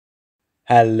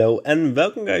Hello and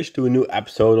welcome guys to a new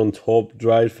episode on Top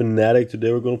Drive Fanatic.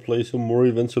 Today we're gonna play some more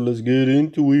events, so let's get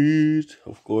into it.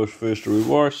 Of course, first the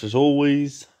rewards as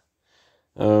always.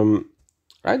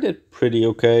 I did pretty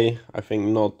okay. I think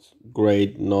not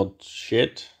great, not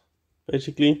shit,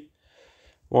 basically.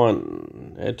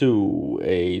 1, a 2,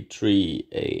 a 3,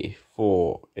 a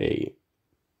 4, a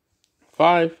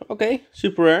 5. Okay,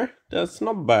 super rare. That's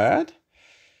not bad.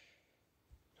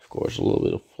 Of course, a little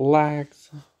bit of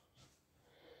flags.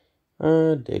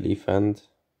 Daily event.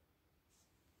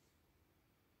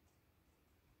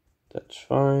 That's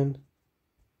fine.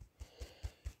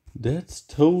 That's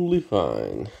totally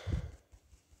fine.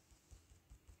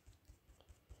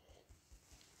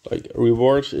 Like,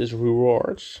 rewards is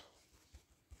rewards.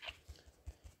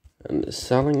 And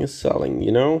selling is selling,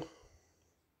 you know?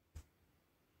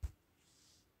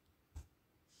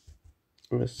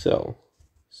 Let's sell,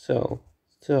 sell,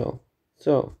 sell,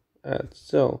 sell, add,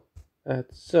 sell, add,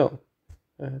 sell,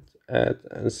 add,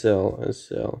 and sell, and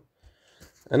sell,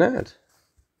 and add.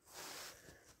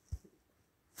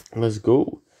 Let's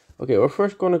go. Okay, we're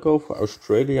first gonna go for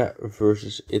Australia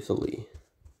versus Italy.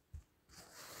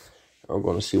 We're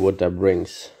gonna see what that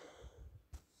brings.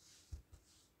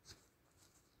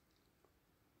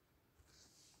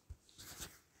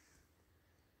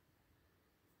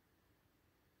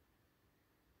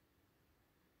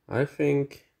 I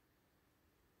think...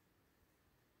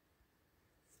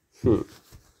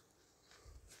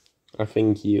 I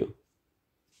think you.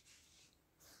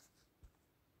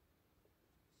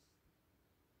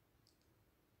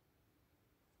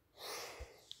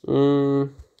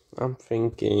 I'm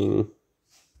thinking...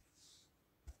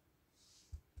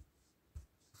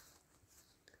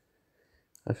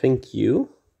 I think you.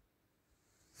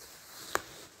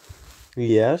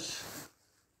 Yes.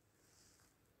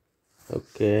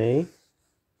 Okay.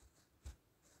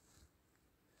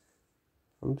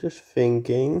 I'm just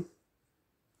thinking.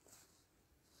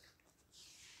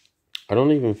 I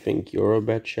don't even think you're a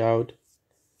bad shout.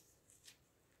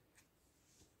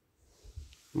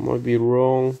 Might be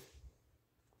wrong.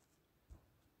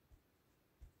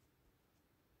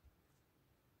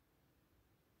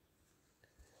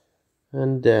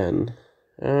 And then,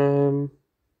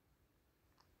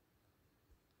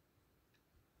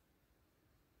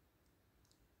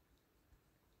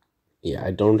 yeah,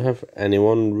 I don't have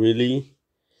anyone really.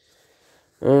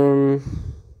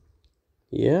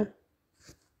 Yeah.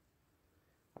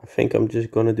 I think I'm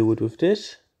just gonna do it with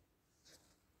this.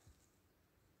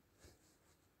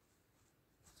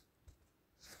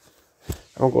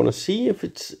 I'm gonna see if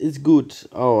it's good.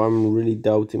 Oh, I'm really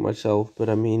doubting myself, but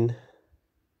I mean,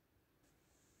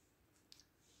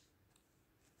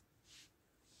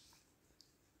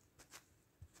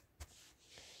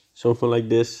 something like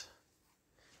this.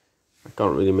 I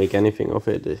can't really make anything of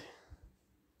it.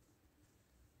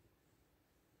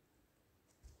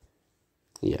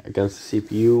 Yeah, against the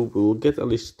CPU, we will get at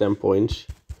least 10 points.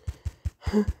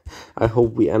 I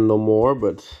hope we end on more,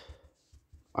 but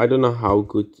I don't know how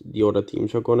good the other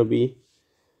teams are gonna be.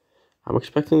 I'm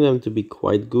expecting them to be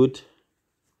quite good.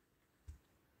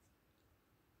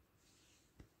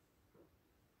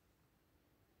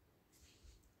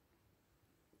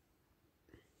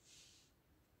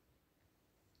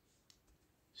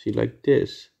 See, like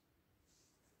this.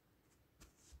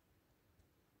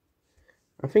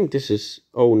 I think this is...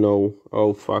 Oh no.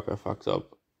 Oh fuck, I fucked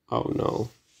up. Oh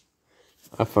no.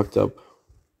 I fucked up.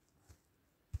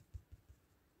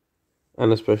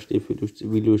 And especially if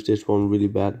we lose this one really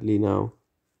badly now.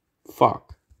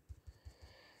 Fuck.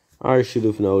 I should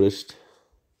have noticed.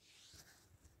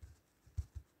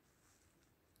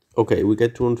 Okay, we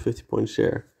get 250 points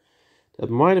there.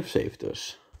 That might have saved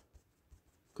us.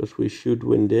 Because we should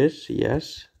win this,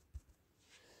 yes.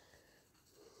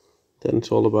 Then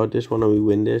it's all about this one and we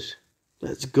win this.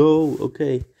 Let's go,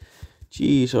 okay.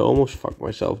 Jeez, I almost fucked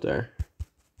myself there.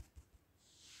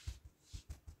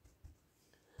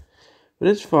 But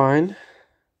it's fine.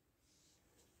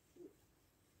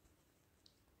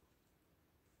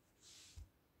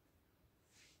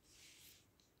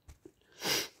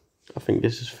 I think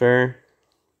this is fair.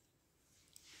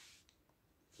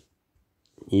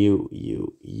 You.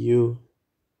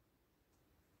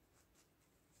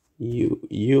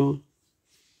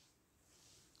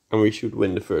 And we should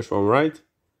win the first one, right?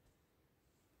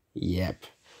 Yep.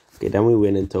 Okay, then we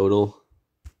win in total.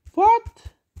 What?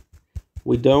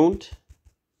 We don't?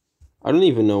 I don't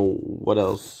even know what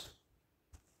else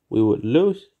we would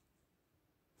lose.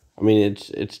 I mean,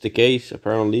 it's the case,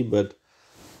 apparently, but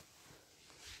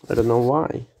I don't know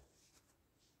why.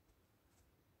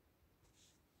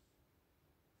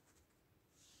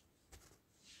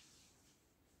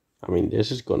 I mean,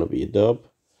 this is gonna be a dub.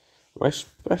 I'm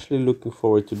especially looking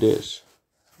forward to this.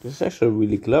 This is actually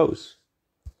really close.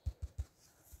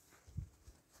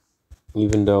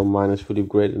 Even though mine is fully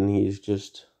upgraded and he is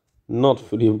just not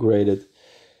fully upgraded.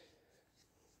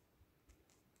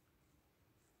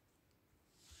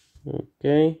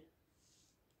 Okay.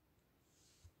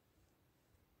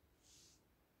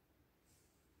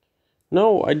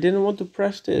 No, I didn't want to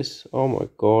press this. Oh my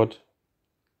god.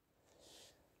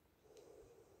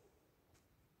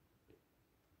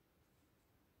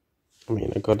 I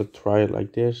mean, I gotta try it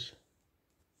like this.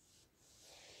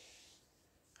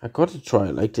 I gotta try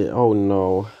it like this. Oh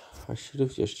no. I should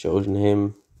have just chosen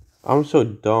him. I'm so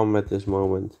dumb at this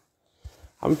moment.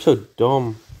 I'm so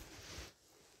dumb.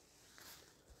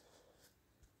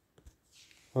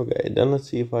 Okay, then let's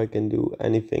see if I can do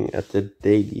anything at the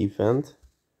daily event.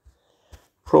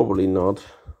 Probably not.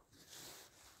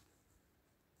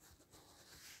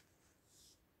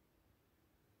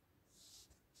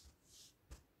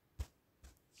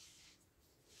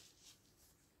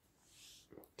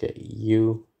 Okay,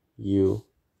 you.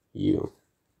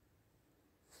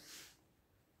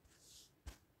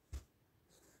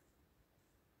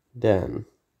 Then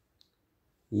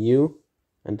you,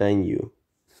 and then you.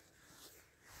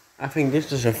 I think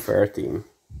this is a fair team.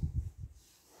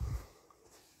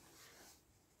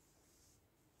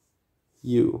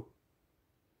 You.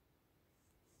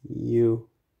 You.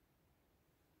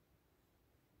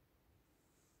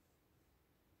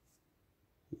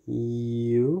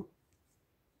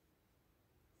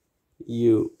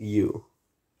 You.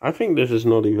 I think this is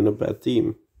not even a bad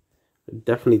team. I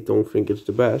definitely don't think it's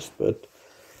the best, but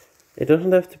it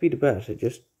doesn't have to be the best. It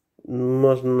just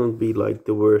must not be like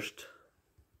the worst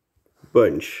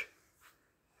bunch.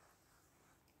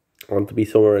 I want to be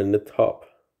somewhere in the top.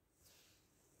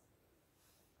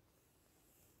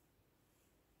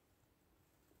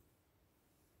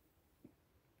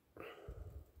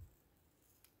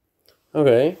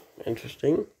 Okay,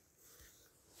 interesting.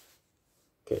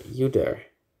 Okay, you there.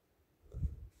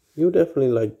 You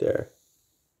definitely like there.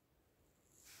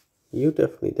 You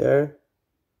definitely there.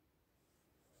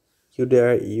 You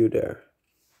there, you there.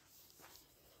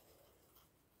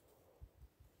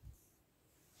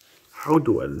 How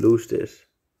do I lose this?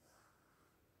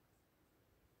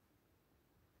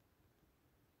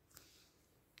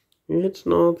 It's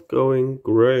not going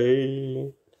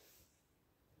great.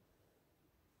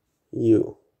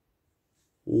 You.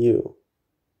 You.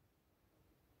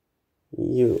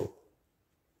 You.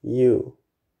 You.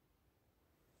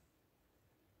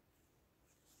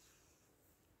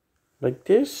 Like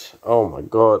this? Oh my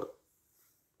god.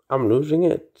 I'm losing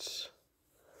it.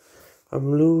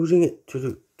 I'm losing it.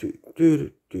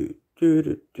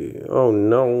 Oh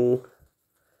no.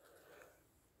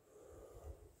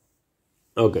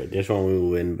 Okay, this one we will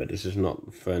win, but this is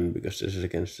not fun because this is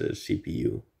against the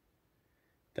CPU.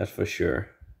 That's for sure.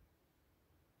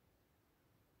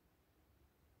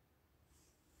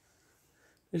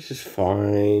 This is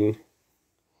fine.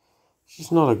 This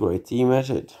is not a great team, is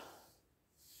it?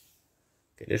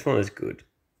 Okay, this one is good.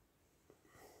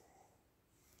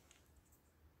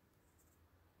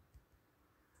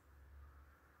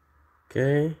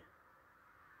 Okay.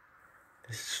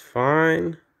 This is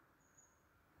fine.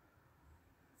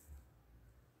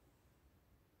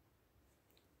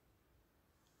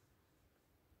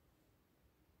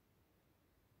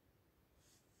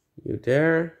 You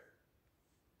there.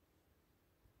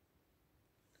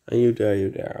 And you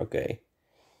there. Okay.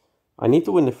 I need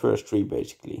to win the first three,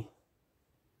 basically.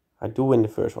 I do win the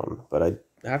first one, but I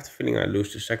have the feeling I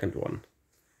lose the second one.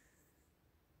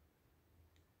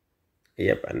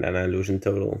 Yep, and then I lose in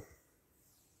total.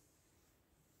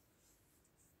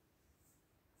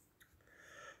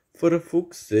 For the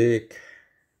fuck's sake.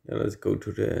 Then let's go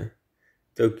to the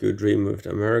Tokyo Dream with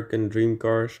the American Dream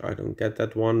cars. I don't get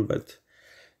that one, but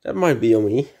that might be on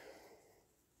me.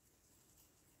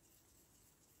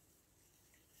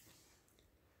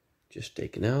 Just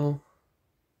take an L.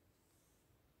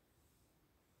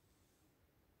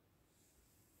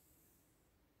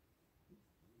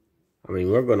 I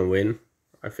mean, we're gonna win,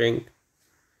 I think.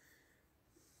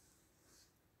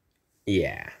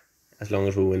 Yeah, as long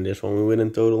as we win this one, we win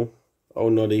in total. Oh,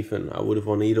 not even. I would have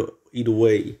won either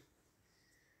way.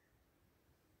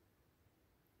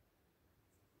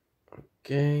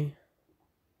 Okay.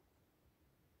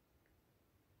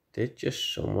 Did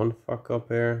just someone fuck up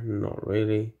here? Not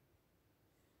really.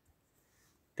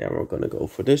 Then we're gonna go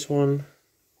for this one.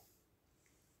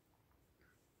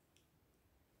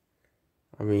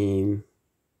 I mean,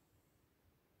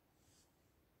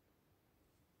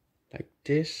 like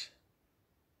this.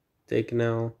 Take an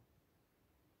L.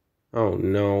 Oh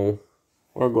no.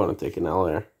 We're gonna take an L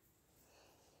here.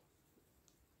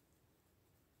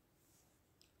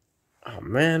 Oh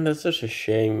man, that's such a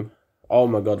shame. Oh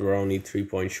my god, we're only 3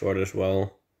 points short as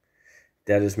well.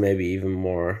 That is maybe even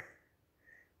more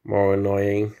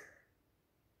annoying.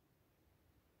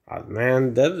 Oh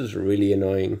man, that is really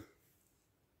annoying.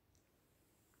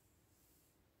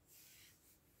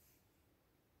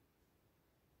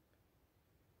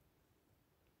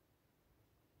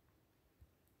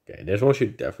 Okay, this one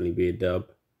should definitely be a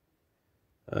dub.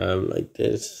 Like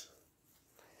this.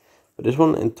 But this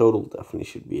one in total definitely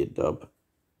should be a dub.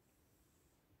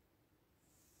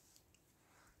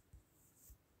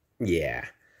 Yeah.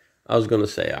 I was gonna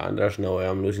say, there's no way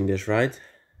I'm losing this, right?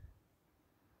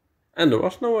 And there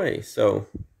was no way, so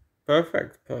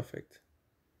perfect.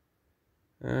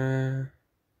 I'm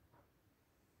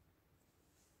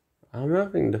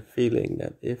having the feeling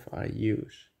that if I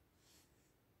use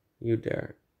you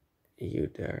there, you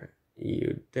there,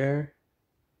 you there,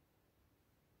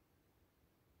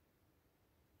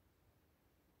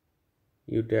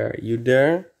 you there, you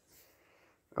there,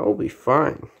 I will be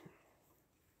fine.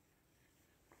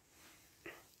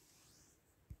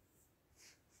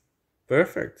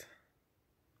 Perfect.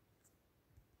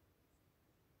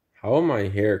 How am I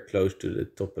here close to the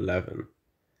top 11?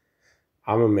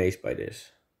 I'm amazed by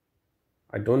this.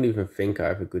 I don't even think I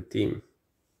have a good team.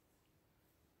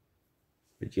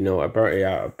 But you know,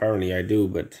 apparently I do,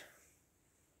 but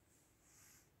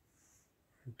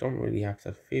I don't really have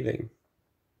that feeling.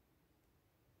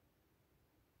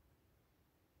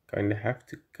 Kinda have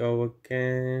to go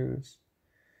against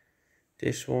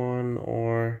this one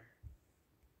or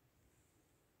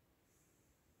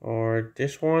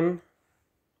this one.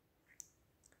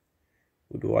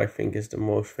 Who do I think is the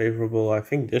most favorable? I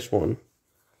think this one.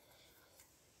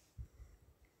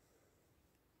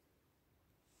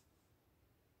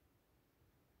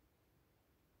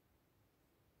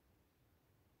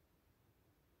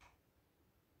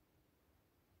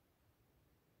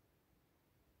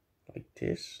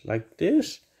 Like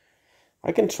this.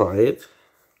 I can try it.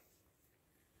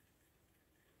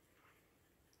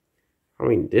 I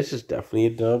mean, this is definitely a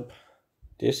dub.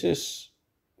 This is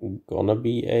gonna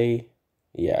be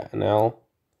an L.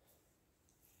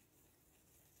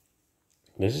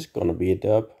 This is gonna be a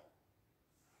dub.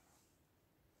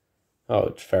 Oh,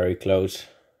 it's very close.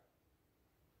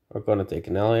 We're gonna take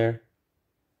an L here.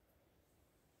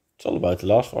 It's all about the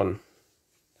last one.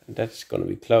 And that's gonna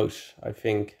be close, I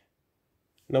think.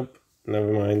 Nope,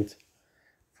 never mind.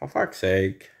 For fuck's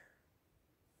sake.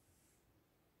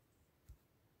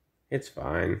 It's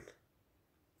fine.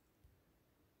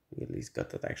 We at least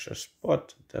got that extra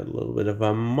spot, that little bit of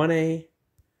money.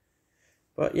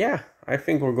 But yeah, I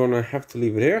think we're gonna have to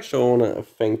leave it here. So I wanna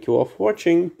thank you all for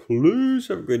watching. Please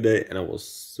have a good day, and I will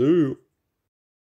see you